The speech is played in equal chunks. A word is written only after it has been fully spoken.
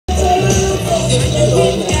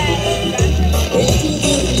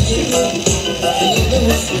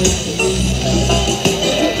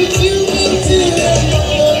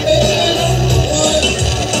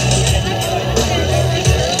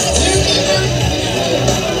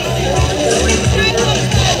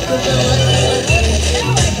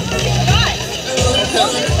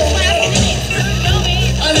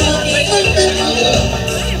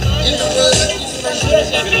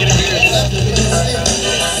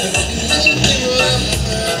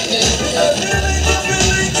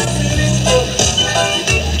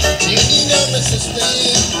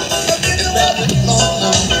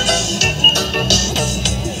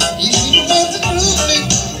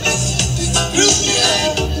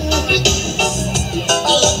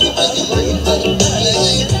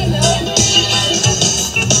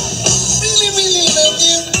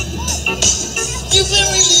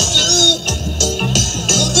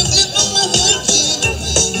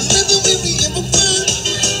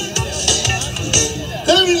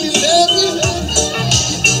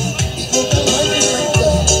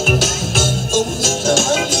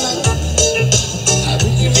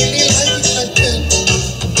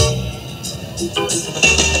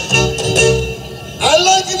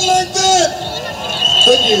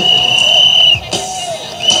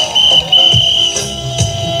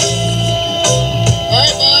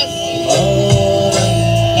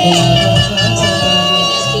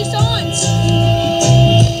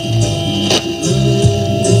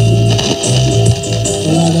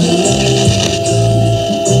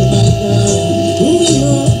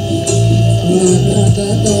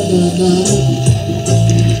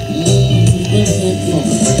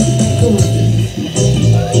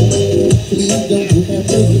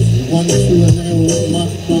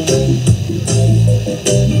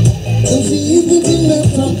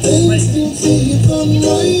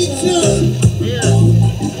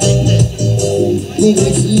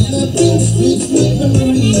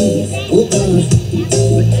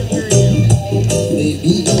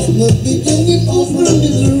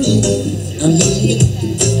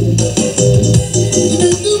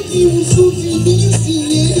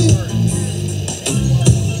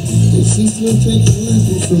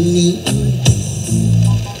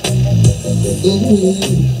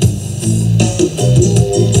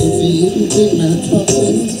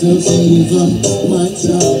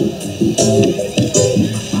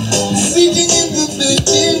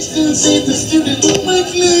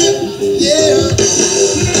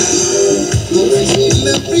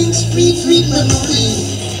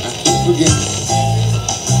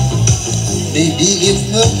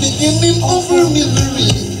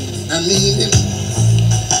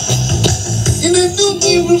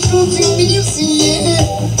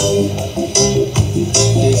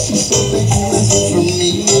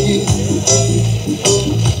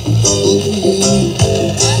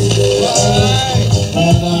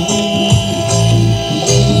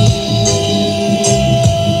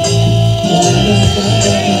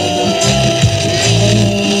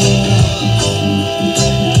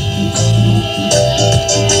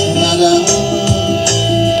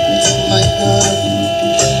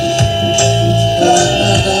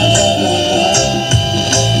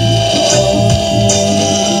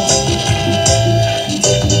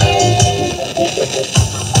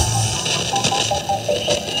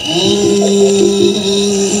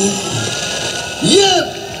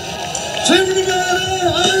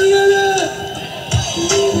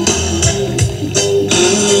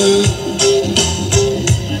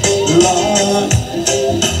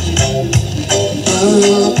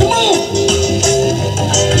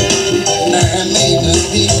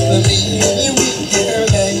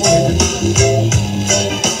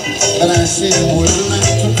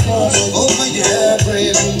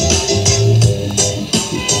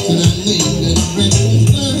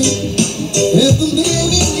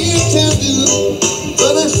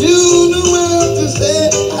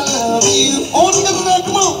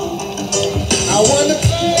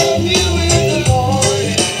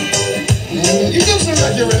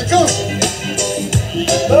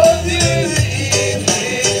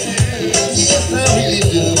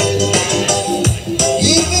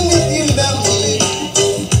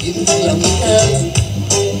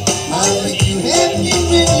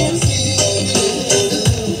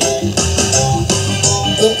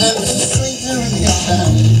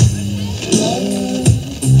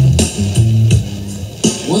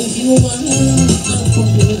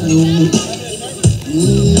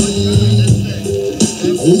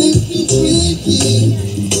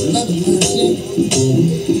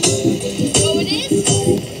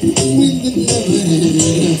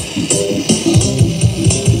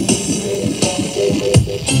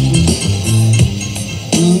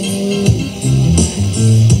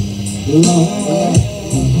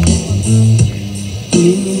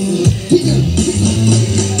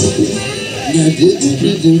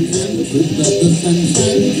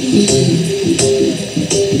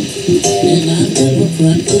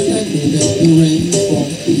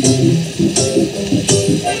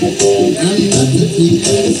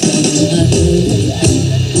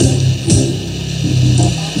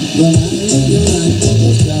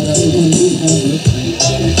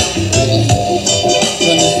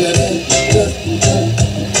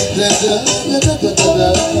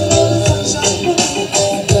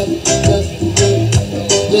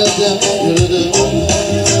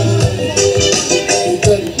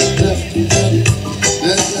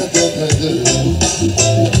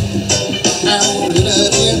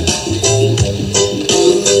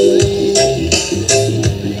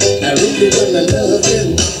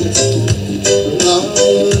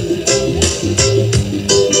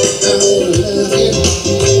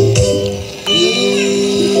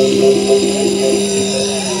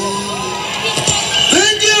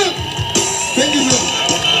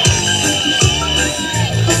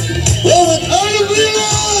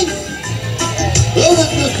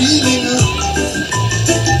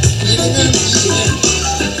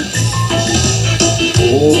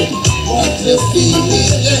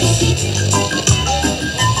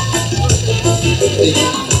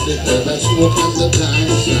because I smoke on the time.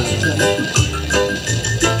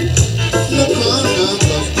 No corner,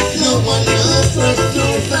 no one first, no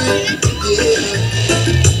fight.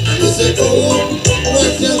 Yeah. And they say, oh,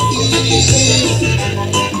 what you feeling?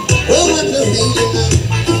 Oh, what you feeling now?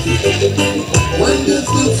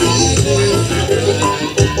 Wonderful feeling.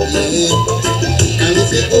 Yeah. And they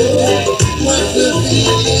say, oh, what you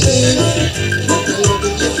feeling? What a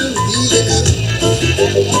wonderful feeling.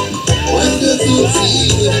 Wonderful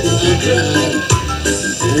feeling, alright.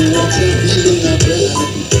 Oh, what a feeling, alright.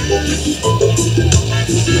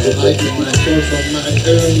 I get my call from my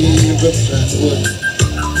early childhood.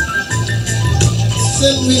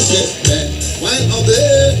 Send me just back, why are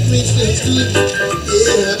there Christians good?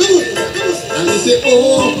 Yeah, and they say,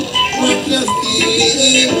 oh, what a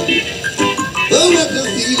feeling. Oh, what a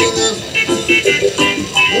feeling.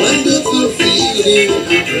 Wonderful feeling,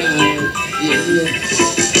 alright. Yeah.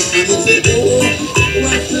 And they say, oh,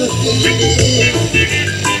 what a feeling.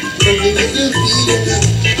 Wonderful feeling.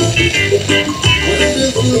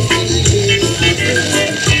 Wonderful feeling, alright.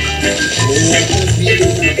 Oh, what a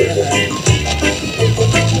feeling, alright.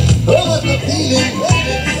 Oh, what a feeling.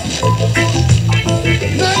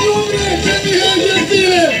 Now you over there, let me hear your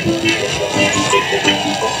feeling.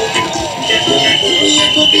 We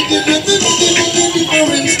are going to give it the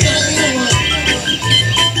orange style.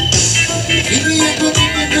 We are going to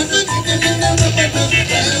give it the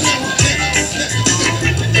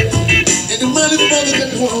and the money brother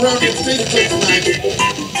that went around your face tonight.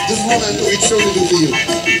 This is what I know it surely do for you.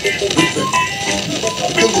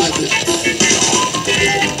 Come like this.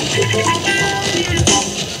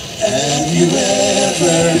 Have you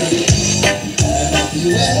ever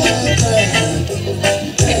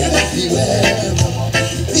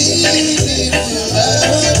feeling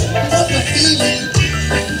love? What the feeling?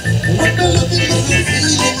 What the loving little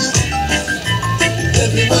feeling?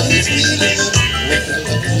 Everybody's feeling it. What the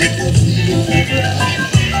loving little feeling?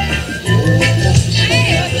 Oh, what the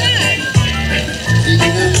feeling?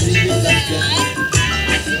 Feeling like that.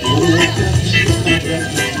 Oh, what the feeling like that.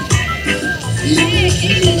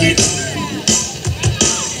 Feeling like that.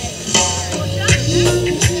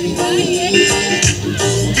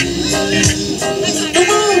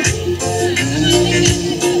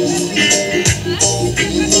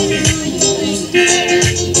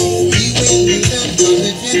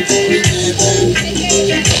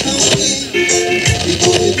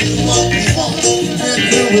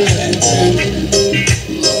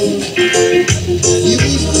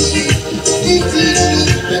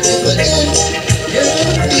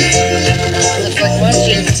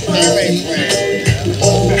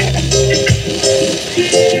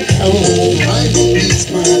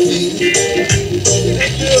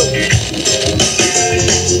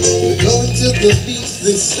 The beach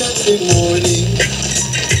this Saturday morning.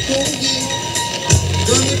 Oh yeah,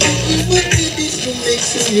 gonna take you up the beach to make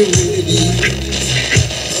sure you're ready.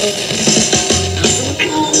 I'm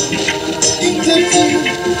into you,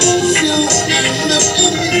 so I'm not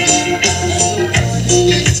everything.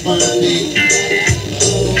 It's funny.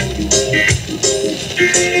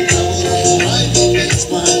 I think it's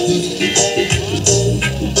funny.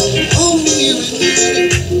 Oh, yeah.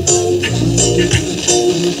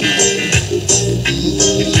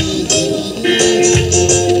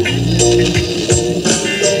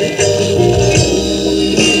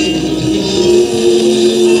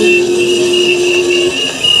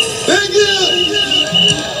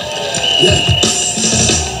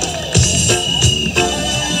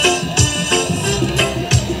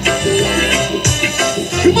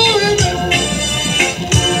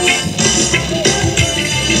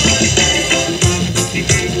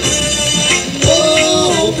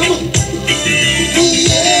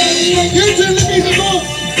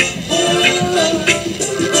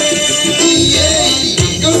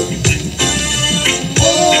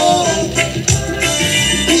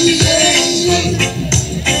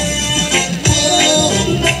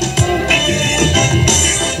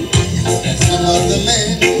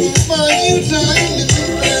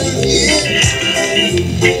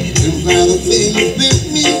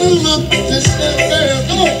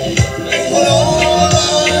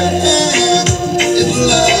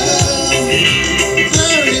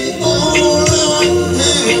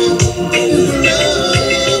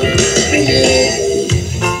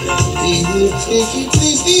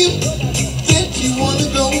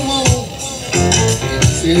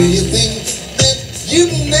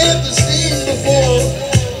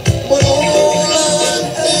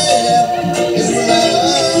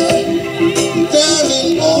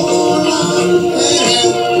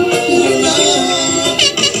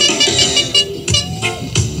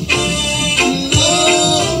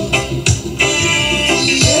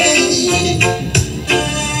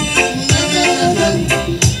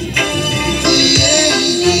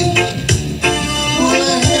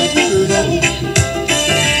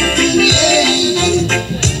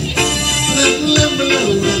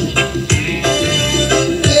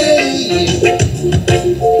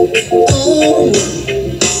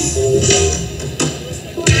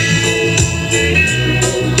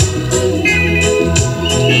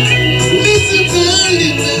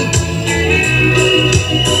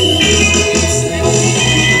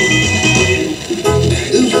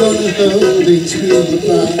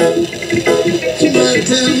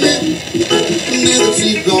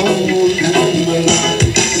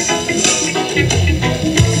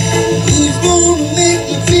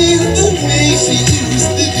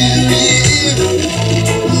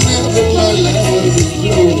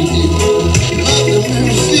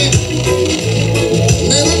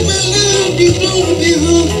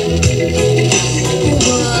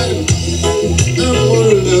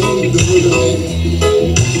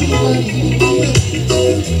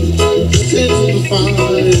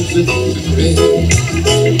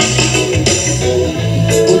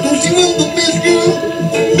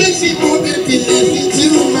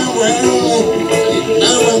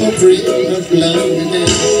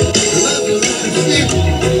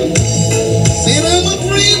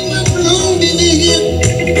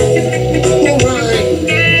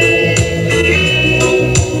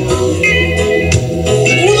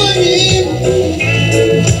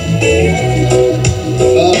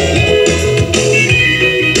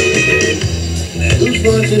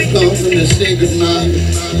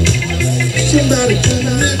 Somebody tell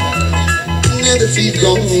me never see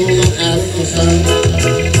gone out of the sun.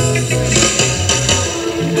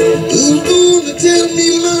 Who's gonna tell me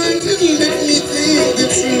lies and let me think the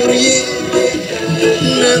truth? Yeah,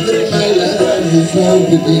 now that my life is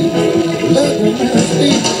overdue, love my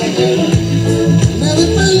sleep. Now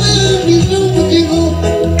that my life is overdue,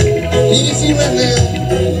 can you see right now?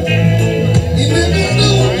 You never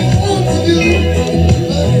know what to do.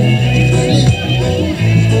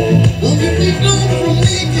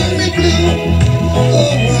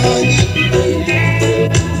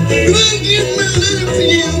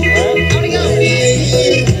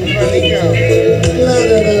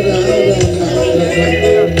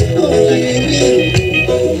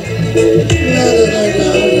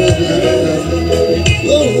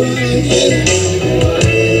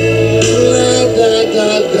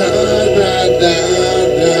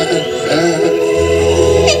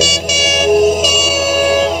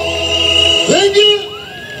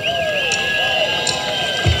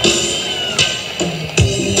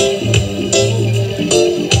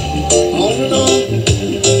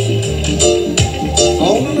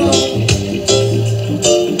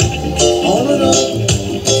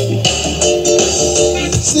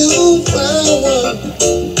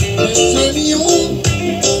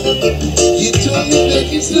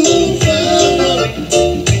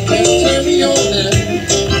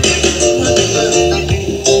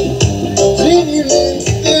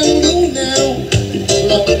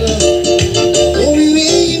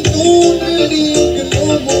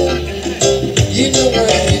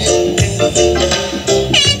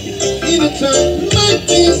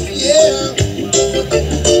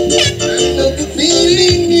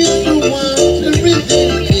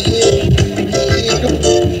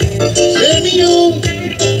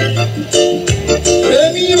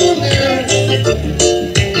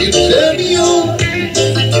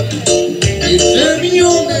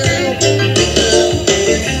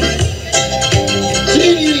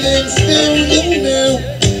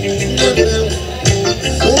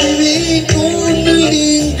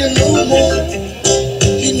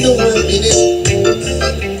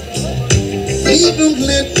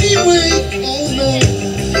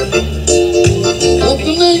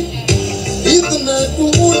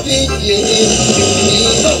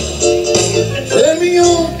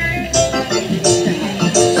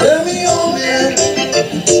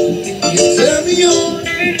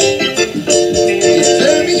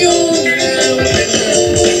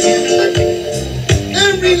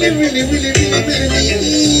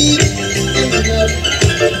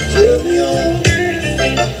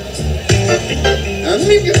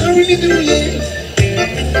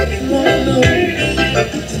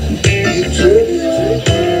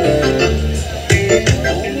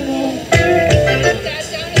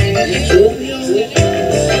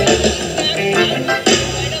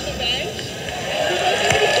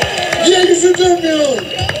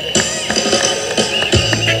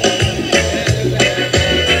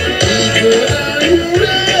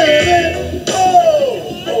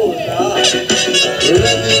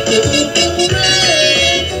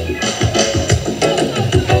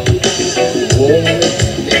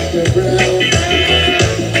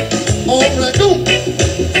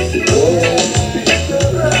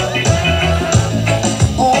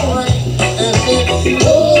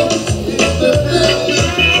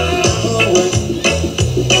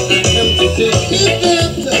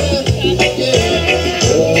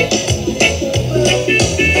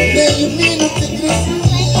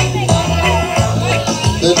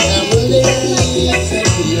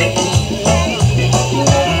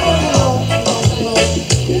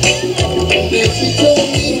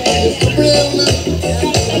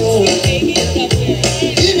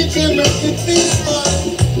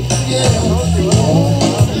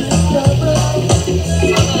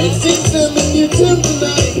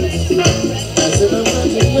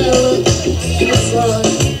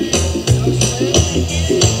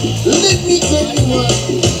 Let me tell you what,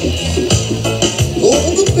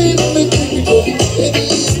 over the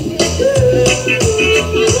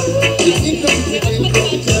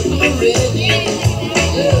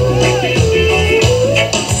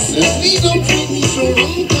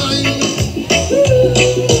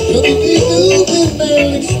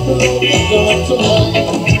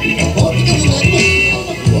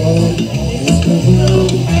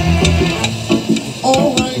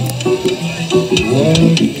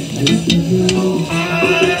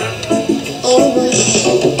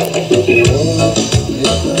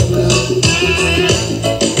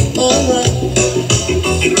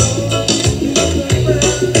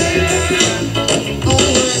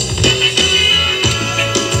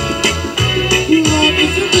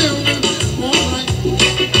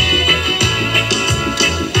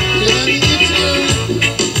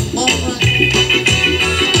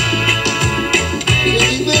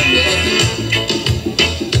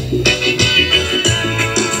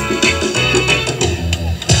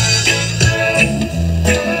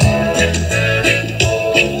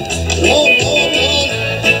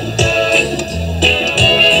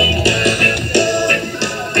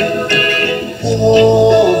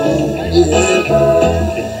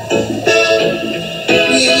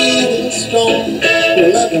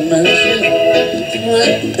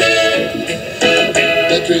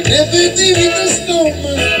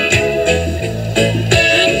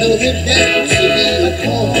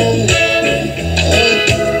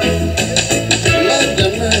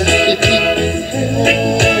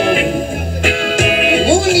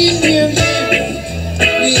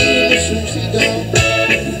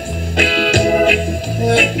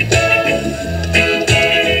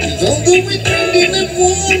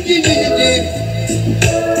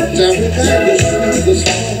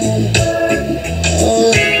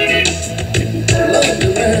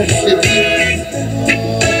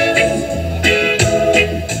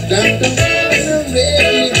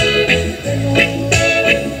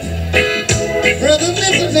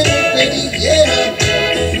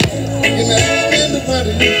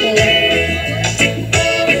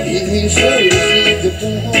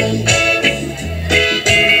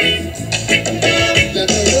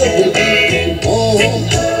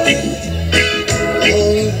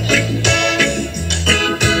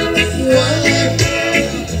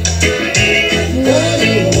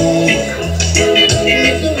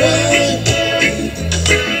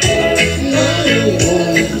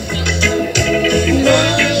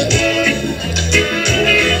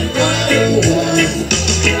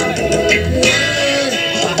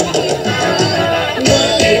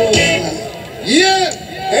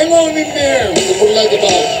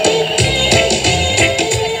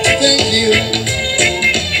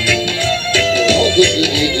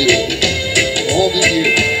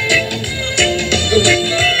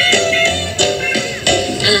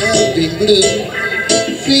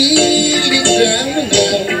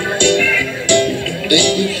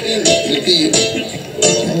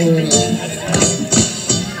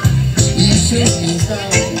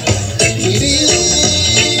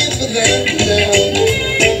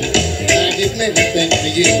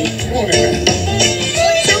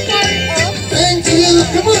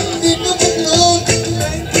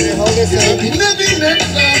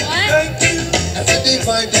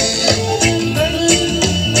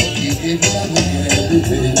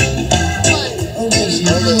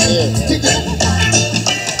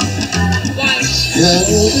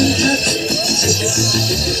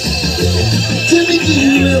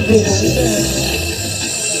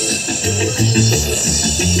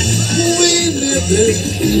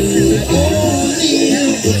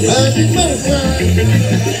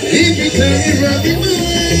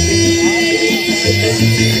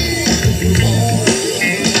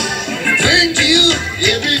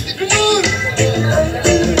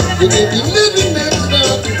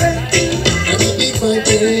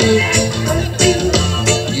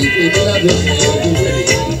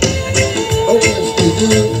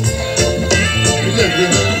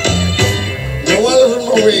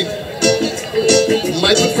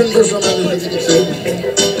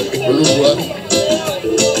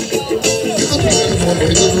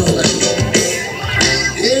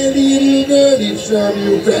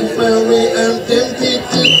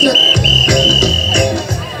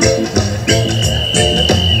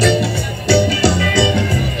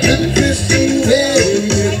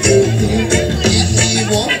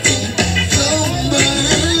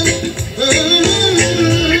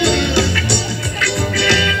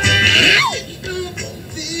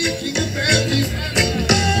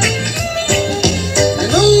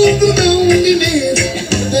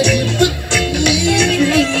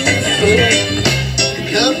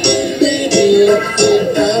Come on, baby, let's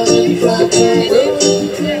go down.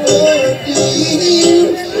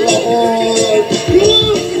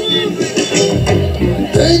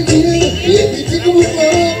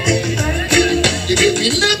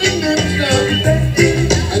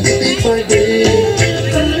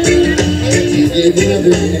 gave you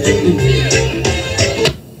everything.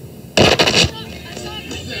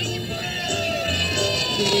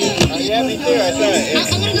 Yeah, me too. I saw it.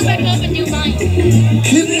 I'm gonna go back up and do mine.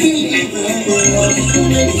 Could be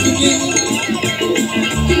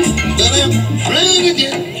that I'm trying to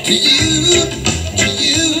get to you, to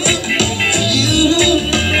you, to you.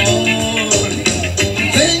 Oh,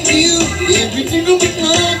 thank you, everything will be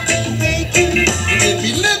fine. If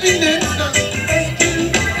you love me next time,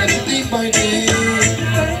 and day by day,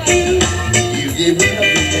 you gave me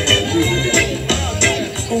everything.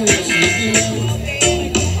 Oh, yes, you do.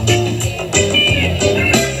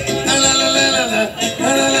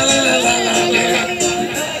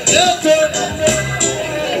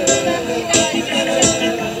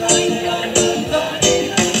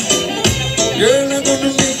 Girl, I'm gonna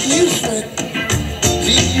make you sweat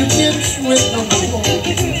till you can't sweat no more.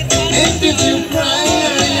 And till you cry,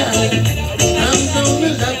 I'm gonna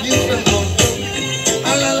love you some more.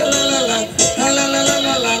 Ah la la la la la, ah la la la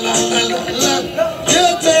la la la la la.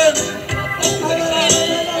 Your turn.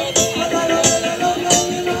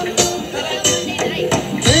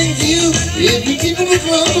 Thank you, everything was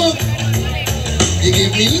wrong. You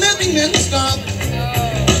give me loving non-stop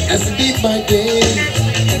as the day by day.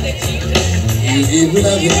 You give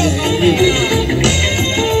loving every day.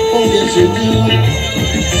 Oh yes you do.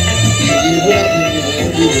 You give loving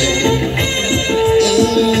every day.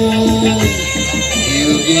 You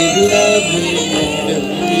give loving every day.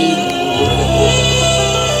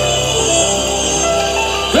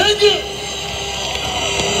 Thank you.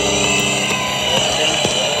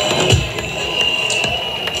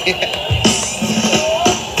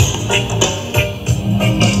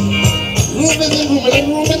 Room in the room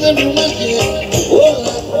again.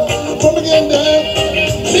 Oh, from again down.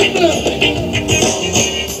 Sit down.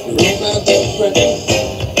 Room out there, Freddie.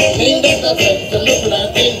 Ain't that nothing to look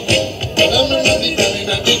like it? But I'm not the coming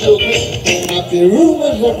out the door. Out the room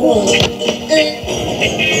is a one.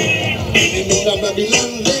 And the club of the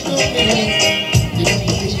land, they go behind.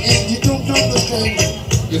 And you don't understand.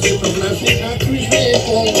 You see from last week, I appreciate it.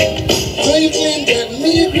 So you claim that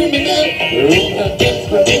me a criminal. Room out there,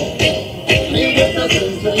 Freddie. Ain't that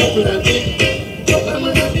nothing to look like it? But I'm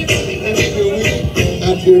not the coming out the door.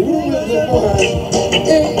 Out the room is a one.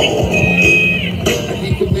 And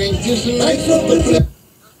you can make just a nice of the place.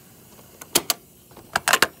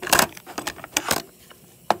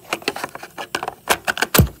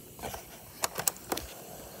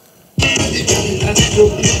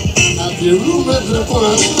 Out the room is a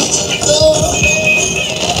one. So,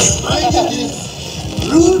 I get this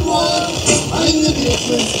rude one. I get this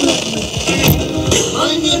respect.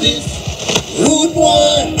 I get this rude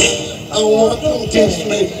one. I want to test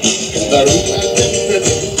me. It's the real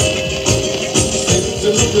identity. To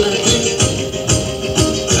look like this.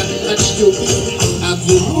 That's stupid. Out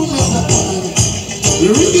the room is a one.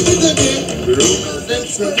 Look at it again. Room is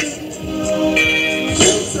themselves.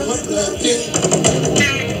 Just look like it.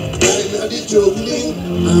 I'm not joking.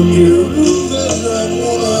 I'm your room as I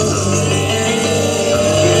want.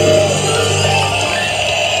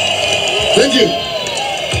 Thank you.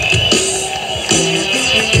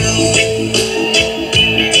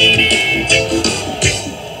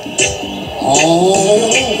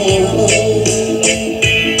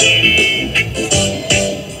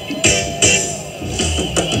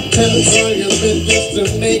 Tell us all your business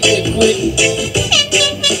to make it quick.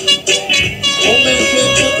 Oh man, get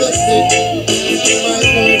to the stick. My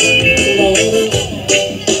God, Lord.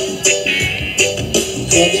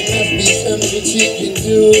 So there must be something she can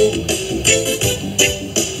do.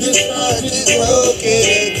 This heart is broken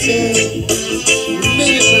in two.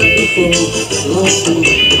 Many times before, long.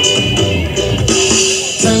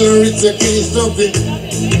 Tell her it's okay, something.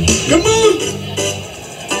 Come on!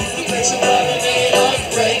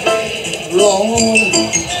 Lord,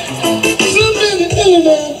 somebody tell her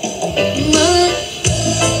now. My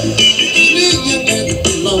million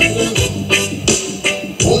longer.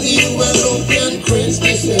 Only you alone can quench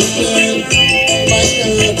this affair. My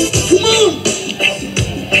God, come on!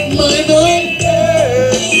 My God,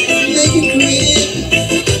 make it clear.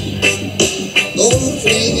 Oh,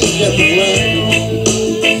 thing is getting right.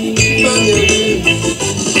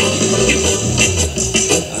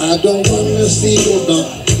 I don't wanna see no dog,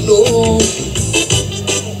 no.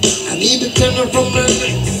 I need to turn her from my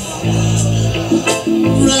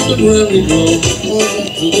round and round we go, all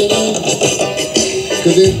back to the line.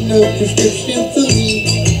 Cause there's no prescription for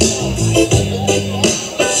me.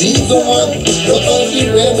 She's the one for all the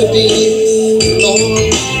remedies,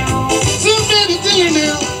 Lord. Somebody tell her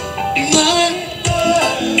now, my,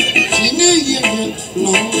 she knew you had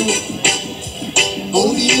long.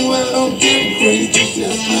 Only you alone can Courageous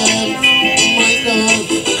as man, my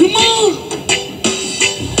God. Come on!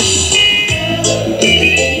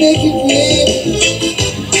 Make it quick.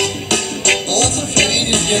 All the pain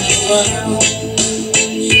is getting wild.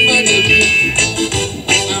 My baby,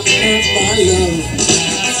 I'm hurt by love.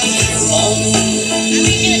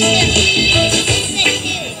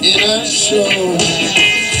 And I'm sure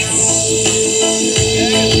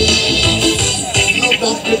no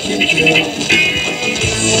doctor can cure.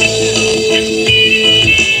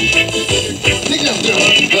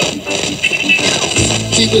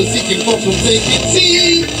 People seeking for some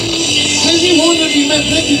vacancy. When you want to be my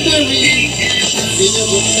secretary, they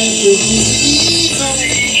never meant to be.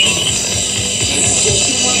 Just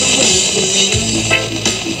you want to wait for me.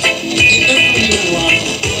 In the real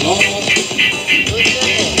one, Lord,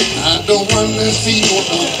 I don't want to see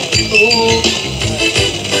no more.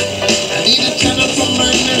 I need a tenor from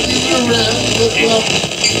my nephew around the clock.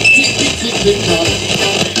 Tick, tock.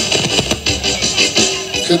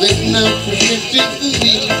 Cause it's now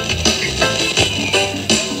predictably.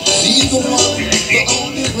 She's the one, the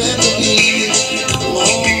only remedy.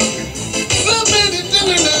 Lord, somebody tell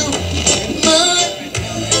her now. Lord,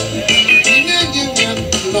 even you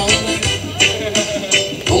got Lord.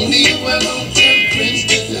 Only you alone can praise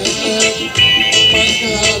this love. My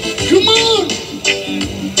God, come on!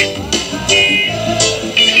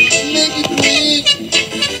 Make it quick.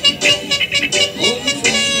 Oh,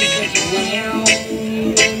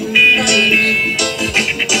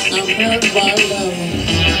 I'm hurt by love.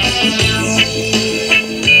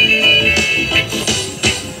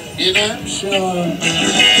 And I'm sure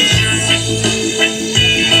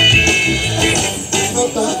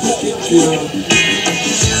nobody can cure.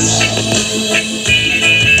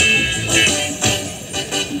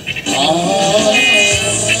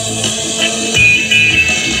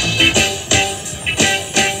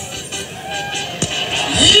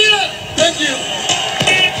 Yeah, thank you.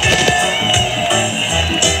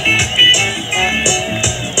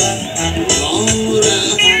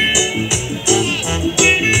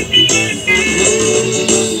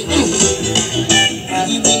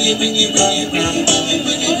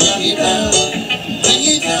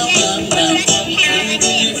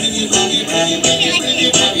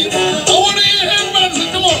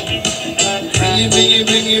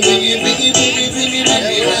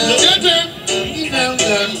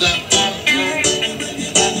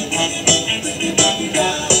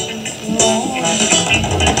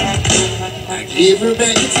 Give her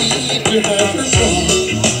back the seat to her song.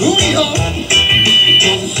 Who we are?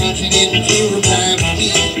 Cause she didn't feel right for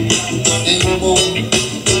me anymore.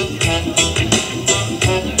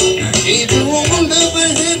 I gave her all the love I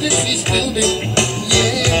had that she still did.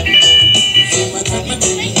 Yeah. So much of my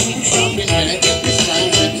dreams were something I had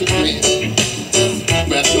decided to quit.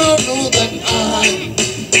 But Lord knows that I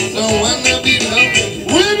don't wanna be lonely.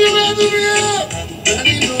 Will you rather be up? And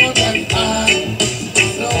you know that I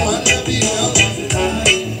don't wanna be lonely.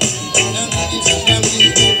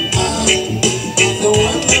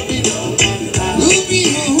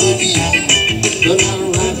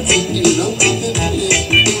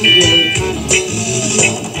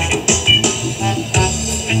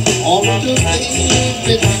 All of the things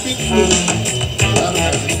that we've been through,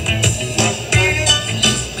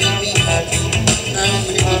 make me happy, I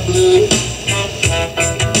make me blue.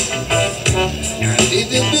 I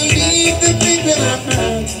didn't believe the thing that I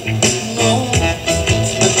heard, no.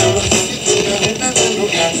 But I was sitting down and I don't know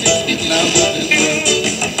how to speak louder than her.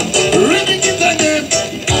 Reading it again,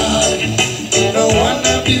 I don't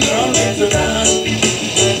wanna be lonely tonight.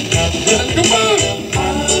 Come on!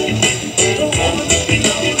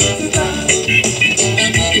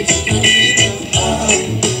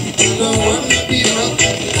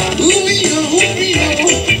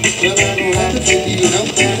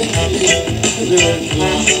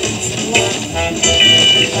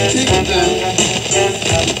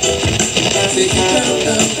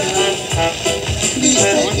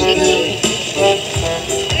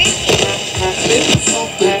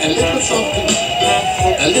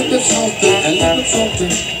 Something,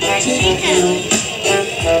 take it down.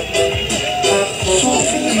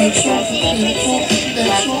 Something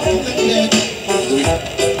that.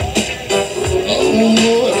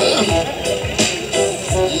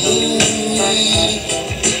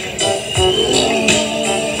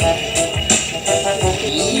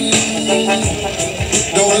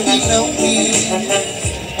 Don't wanna be lonely,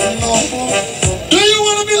 no. Do you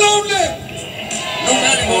wanna be lonely?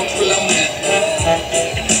 Nobody wants to be lonely.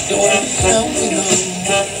 Don't wanna be lonely, no.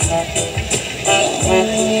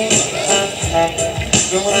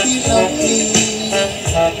 Don't wanna be lonely,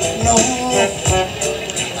 no.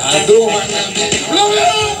 I Let's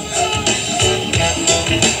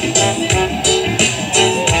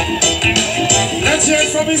hear it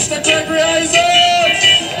from Mr. Gregory Isaacs,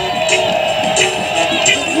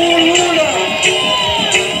 the cool ruler.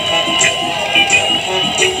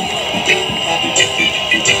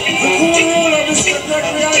 The cool ruler, Mr.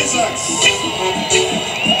 Gregory Isaacs.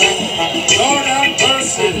 Lord have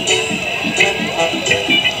mercy.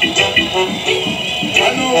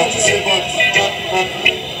 I know what to say, but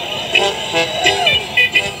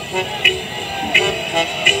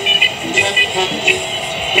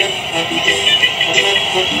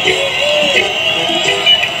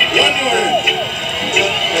one more.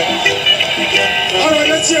 Alright,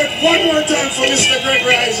 let's hear it one more time for Mr.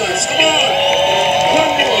 Gregory Isaacs. Come on!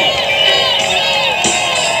 One more.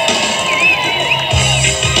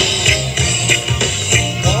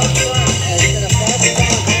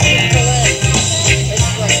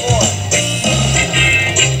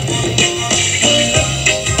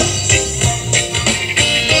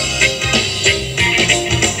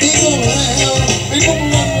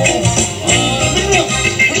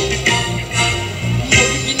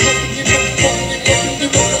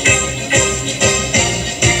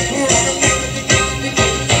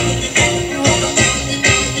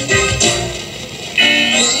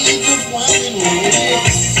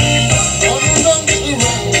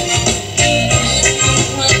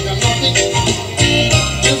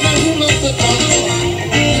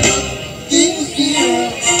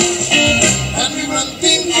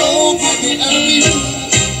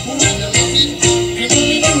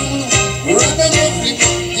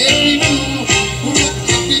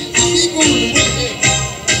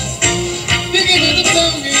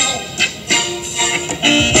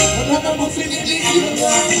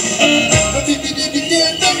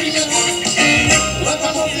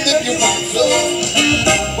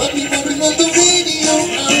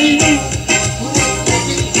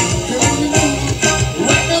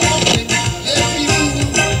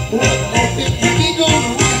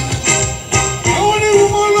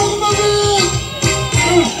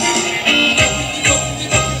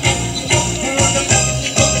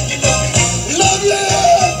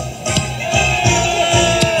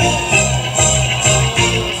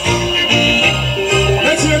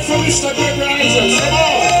 Mr. Gregory Isaacs, come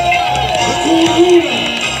on! The cool ruler,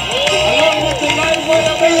 along with the live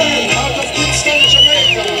wire band out of Kingston,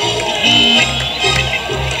 Jamaica.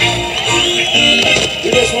 We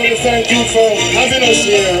just want to thank you for having us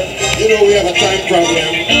here. You know we have a time problem,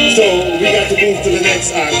 so we got to move to the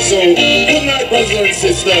next act. So, good night, brothers and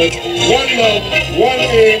sisters. One love, one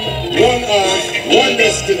aim, one art, one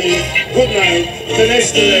destiny. Good night.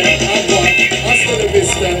 Tenestele, agua, hasta la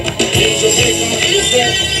vista. In Jamaica,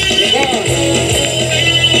 vista.